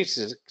Forex trading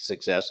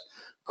success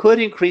could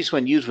increase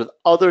when used with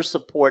other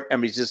support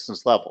and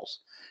resistance levels,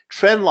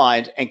 trend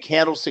lines, and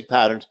candlestick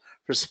patterns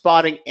for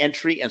spotting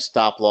entry and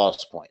stop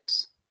loss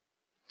points.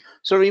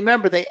 So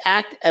remember, they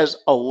act as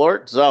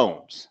alert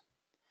zones.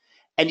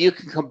 And you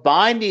can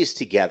combine these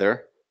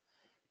together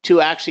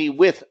to actually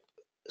with,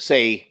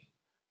 say,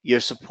 your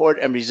support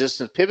and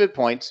resistance pivot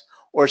points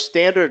or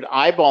standard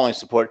eyeballing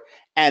support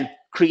and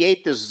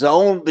create the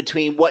zone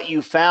between what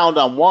you found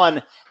on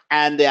one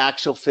and the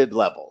actual fib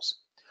levels.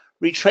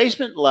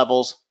 Retracement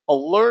levels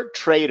alert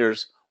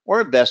traders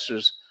or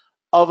investors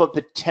of a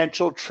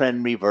potential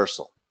trend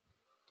reversal.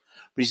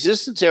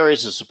 Resistance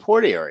areas are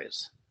support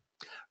areas.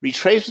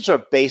 Retracements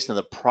are based on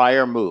the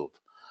prior move.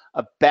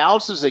 A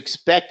bounce is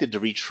expected to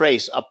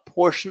retrace a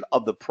portion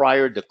of the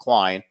prior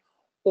decline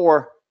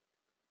or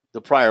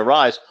the prior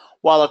rise,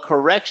 while a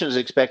correction is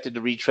expected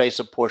to retrace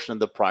a portion of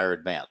the prior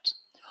advance.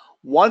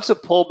 Once a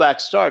pullback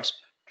starts,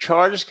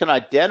 charters can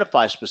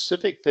identify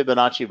specific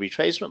Fibonacci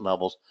retracement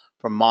levels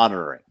for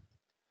monitoring.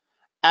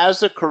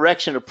 As the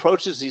correction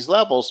approaches these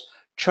levels,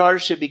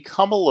 charters should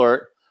become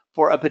alert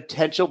for a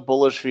potential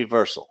bullish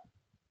reversal.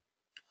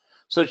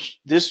 So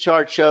this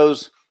chart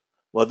shows,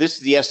 well, this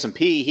is the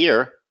S&P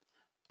here,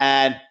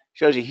 and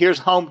shows you here's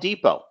Home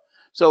Depot.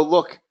 So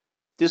look,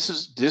 this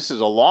is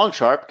a long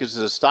chart because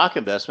it's a stock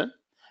investment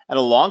and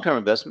a long-term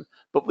investment,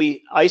 but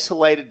we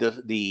isolated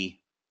the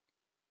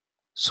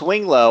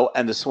swing low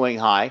and the swing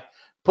high,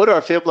 put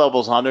our fib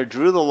levels on there,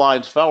 drew the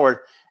lines forward,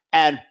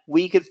 and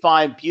we could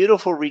find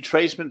beautiful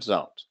retracement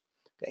zones.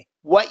 Okay,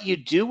 what you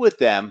do with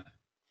them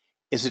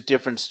is a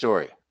different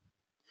story.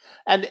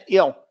 And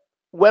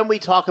when we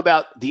talk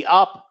about the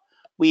up,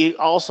 we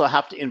also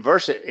have to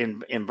invert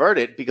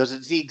it because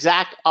it's the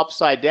exact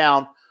upside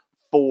down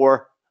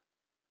for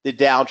the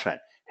downtrend.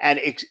 And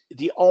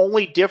the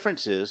only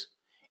difference is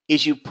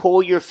you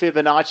pull your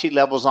Fibonacci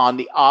levels on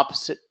the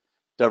opposite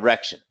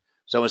direction.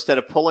 So instead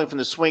of pulling from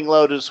the swing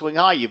low to the swing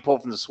high, you pull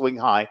from the swing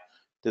high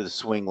to the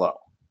swing low.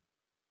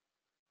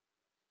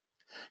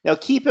 Now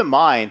keep in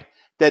mind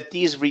that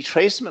these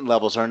retracement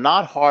levels are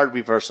not hard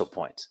reversal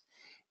points.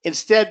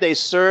 Instead, they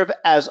serve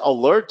as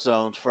alert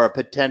zones for a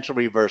potential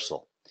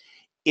reversal.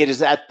 It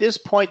is at this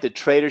point that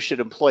traders should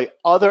employ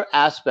other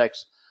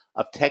aspects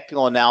of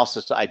technical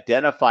analysis to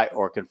identify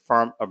or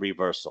confirm a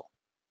reversal.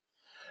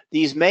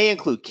 These may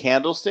include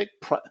candlesticks,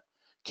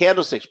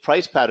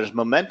 price patterns,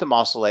 momentum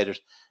oscillators,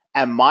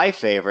 and my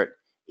favorite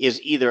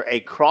is either a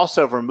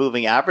crossover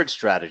moving average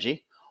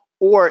strategy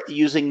or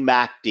using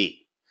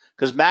MACD,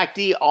 because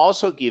MACD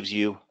also gives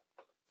you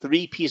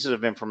 3 pieces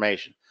of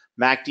information.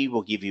 MACD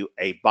will give you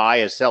a buy,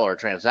 a sell, or a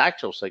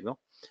transactional signal.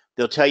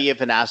 They'll tell you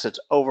if an asset's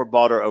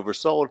overbought or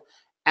oversold,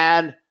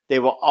 and they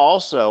will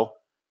also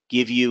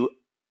give you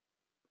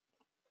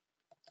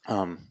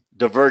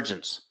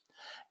divergence.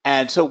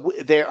 And so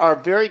they are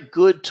very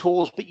good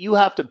tools, but you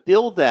have to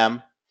build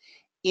them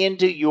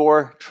into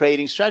your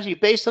trading strategy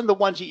based on the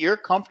ones that you're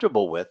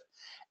comfortable with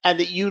and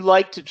that you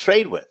like to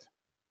trade with.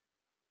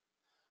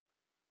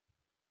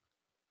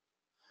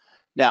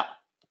 Now,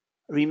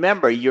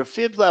 remember your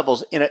fib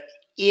levels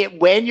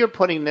when you're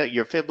putting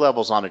your fib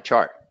levels on a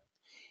chart.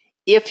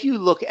 If you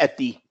look at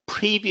the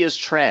previous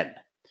trend,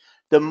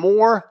 the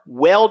more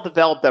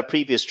well-developed that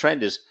previous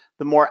trend is,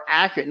 the more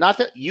accurate. Not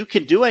that you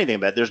can do anything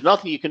about it. There's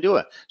nothing you can do.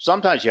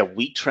 Sometimes you have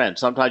weak trends.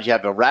 Sometimes you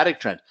have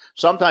erratic trends.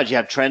 Sometimes you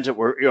have trends that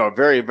were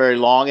very, very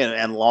long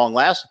and long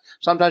lasting.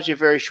 Sometimes you have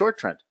very short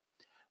trends.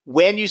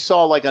 When you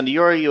saw, like on the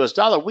Euro US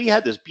dollar, we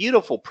had this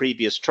beautiful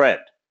previous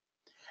trend.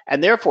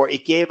 And therefore,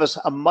 it gave us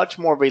a much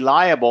more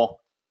reliable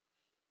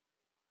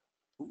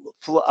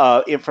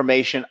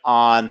information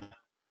on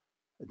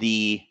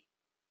the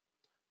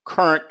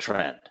current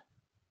trend.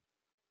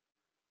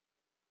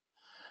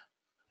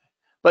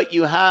 But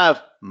you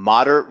have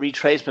moderate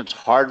retracements,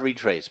 hard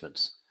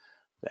retracements.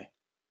 Okay.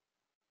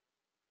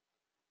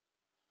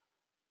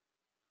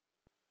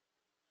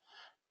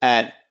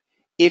 And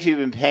if you've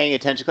been paying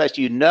attention to class,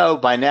 you know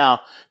by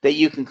now that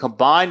you can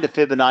combine the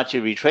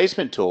Fibonacci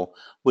retracement tool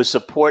with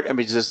support and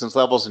resistance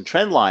levels and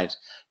trend lines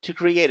to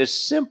create a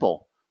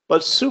simple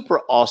but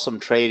super awesome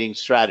trading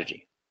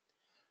strategy.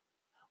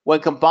 When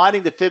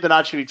combining the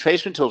Fibonacci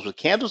retracement tools with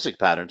candlestick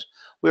patterns,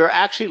 we are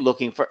actually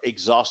looking for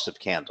exhaustive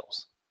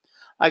candles.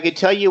 I can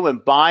tell you when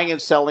buying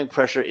and selling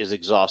pressure is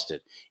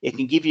exhausted. It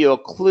can give you a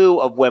clue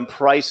of when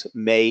price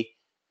may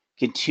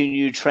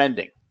continue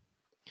trending.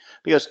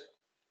 Because,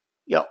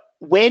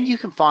 when you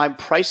can find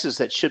prices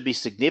that should be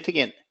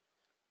significant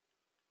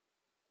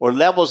or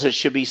levels that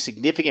should be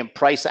significant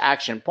price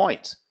action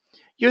points,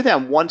 you're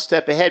then one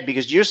step ahead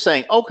because you're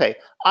saying, okay,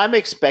 I'm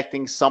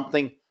expecting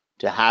something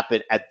to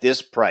happen at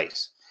this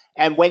price.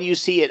 And when you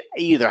see it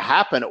either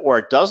happen or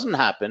it doesn't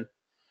happen,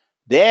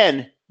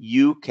 then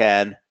you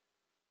can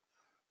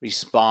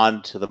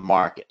respond to the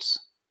markets.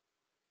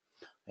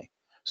 Okay.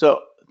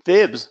 So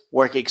fibs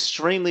work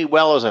extremely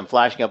well, as I'm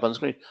flashing up on the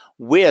screen,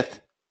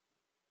 with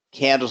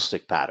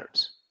candlestick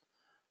patterns.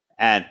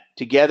 And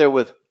together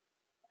with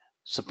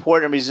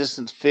support and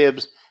resistance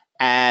fibs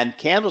and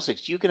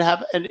candlesticks, you can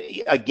have,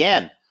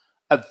 again,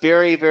 a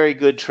very, very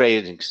good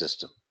trading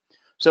system.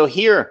 So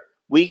here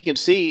we can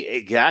see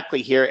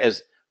exactly here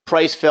as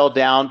price fell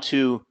down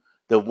to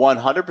the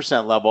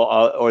 100% level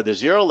or the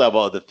 0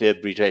 level of the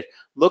fib retrace.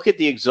 Look at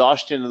the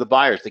exhaustion of the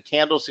buyers. The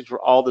candlesticks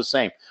were all the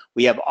same.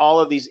 We have all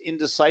of these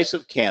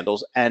indecisive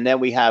candles, and then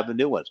we have the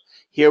new ones.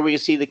 Here we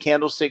see the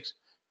candlesticks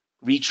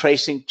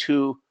retracing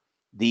to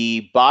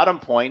the bottom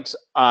points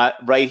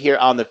right here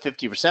on the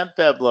 50%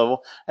 fib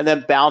level, and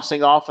then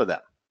bouncing off of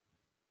them.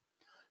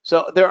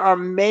 So there are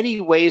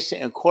many ways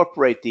to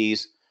incorporate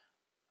these,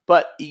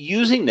 but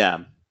using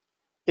them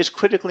is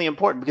critically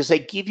important because they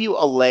give you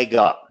a leg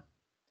up.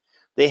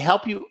 They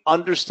help you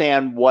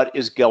understand what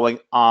is going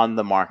on in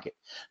the market.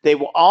 They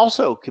will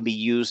also can be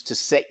used to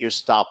set your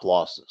stop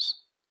losses.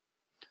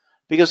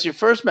 Because your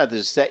first method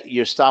is set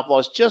your stop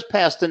loss just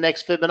past the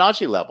next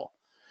Fibonacci level.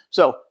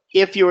 So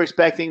if you're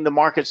expecting the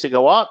markets to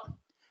go up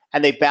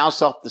and they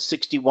bounce off the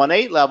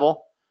 61.8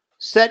 level,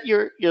 set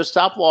your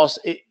stop loss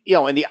in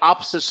the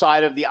opposite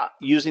side of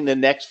using the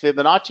next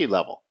Fibonacci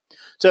level.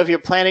 So if you're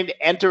planning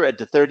to enter at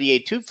the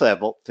 38.2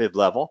 fib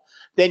level,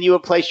 then you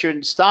would place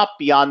your stop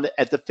beyond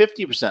at the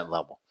 50%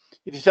 level.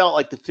 If you felt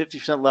like the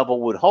 50%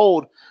 level would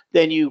hold,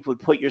 then you would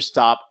put your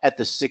stop at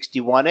the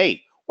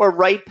 61.8 or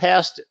right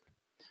past it.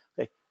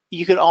 Okay.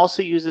 You can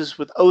also use this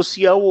with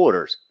OCO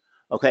orders,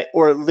 okay,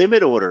 or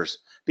limit orders,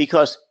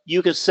 because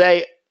you could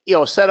say,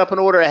 set up an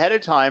order ahead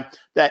of time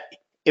that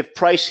if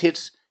price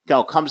hits,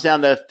 comes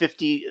down to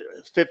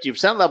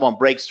 50% level and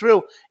breaks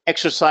through,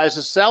 exercise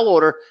a sell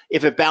order.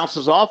 If it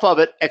bounces off of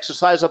it,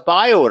 exercise a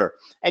buy order.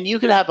 And you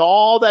can have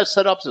all that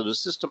set up so the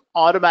system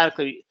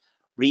automatically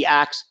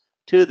reacts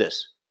to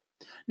this.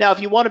 Now, if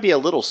you want to be a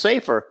little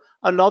safer,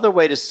 another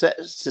way to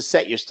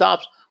set your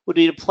stops would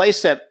be to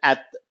place them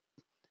at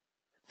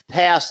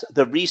past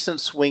the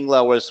recent swing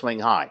low or swing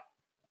high.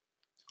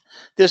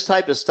 This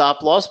type of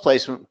stop loss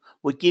placement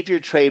would give your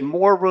trade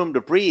more room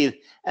to breathe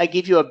and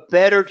give you a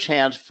better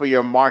chance for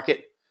your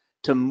market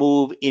to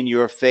move in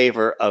your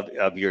favor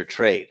of your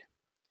trade.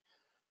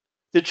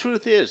 The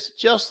truth is,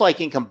 just like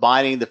in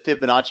combining the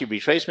Fibonacci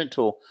retracement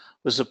tool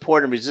with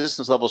support and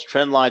resistance levels,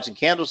 trend lines, and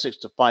candlesticks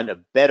to find a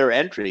better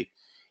entry,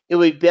 it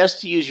would be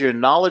best to use your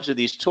knowledge of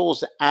these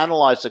tools to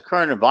analyze the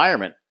current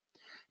environment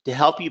to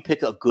help you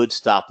pick a good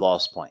stop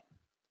loss point.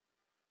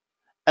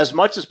 As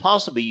much as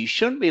possible, you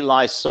shouldn't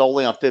rely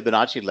solely on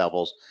Fibonacci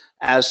levels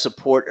as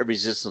support or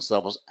resistance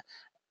levels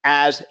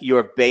as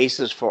your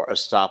basis for a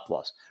stop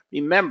loss.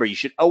 Remember, you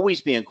should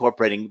always be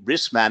incorporating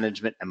risk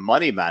management and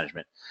money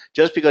management.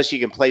 Just because you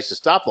can place a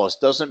stop loss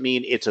doesn't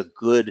mean it's a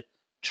good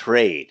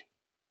trade.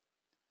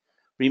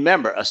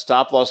 Remember, a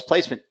stop loss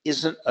placement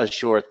isn't a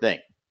sure thing.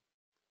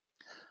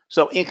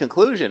 So in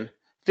conclusion,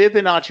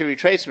 Fibonacci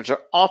retracements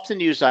are often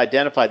used to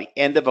identify the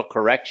end of a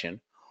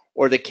correction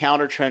or the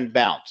counter trend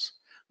bounce.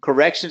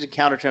 Corrections and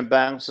counter trend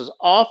bounces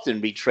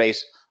often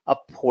retrace a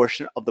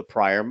portion of the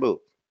prior move.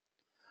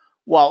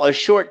 While a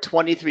short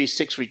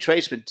 23.6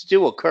 retracement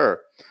do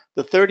occur,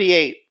 the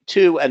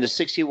 38.2 and the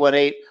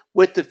 61.8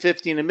 with the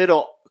 50 in the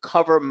middle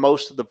cover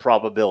most of the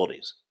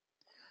probabilities.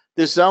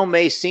 This zone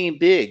may seem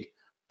big,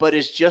 but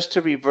it's just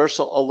a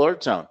reversal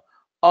alert zone.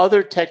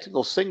 Other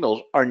technical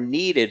signals are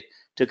needed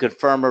to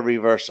confirm a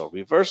reversal.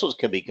 Reversals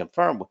can be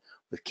confirmed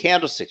with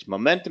candlesticks,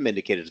 momentum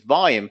indicators,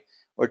 volume,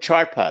 or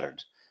chart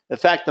patterns. In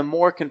fact, the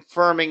more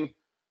confirming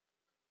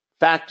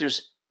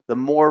factors, the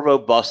more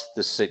robust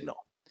the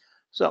signal.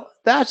 So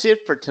that's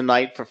it for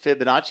tonight for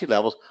Fibonacci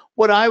levels.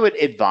 What I would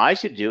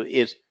advise you to do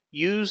is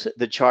use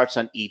the charts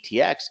on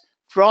ETX,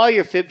 draw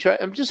your Fib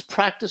chart, and just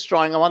practice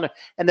drawing them on there,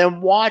 and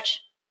then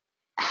watch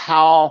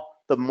how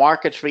the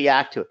markets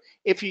react to it.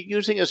 If you're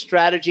using a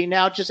strategy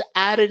now, just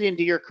add it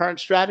into your current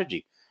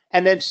strategy,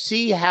 and then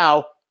see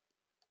how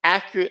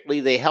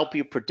accurately they help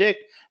you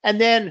predict, and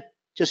then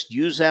just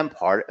use them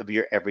part of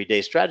your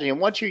everyday strategy. And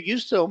once you're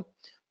used to them,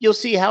 you'll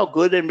see how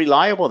good and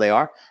reliable they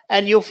are,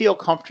 and you'll feel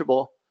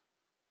comfortable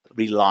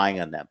relying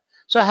on them.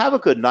 So have a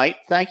good night.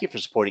 Thank you for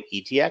supporting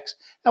ETX,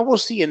 and we'll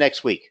see you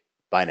next week.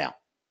 Bye now.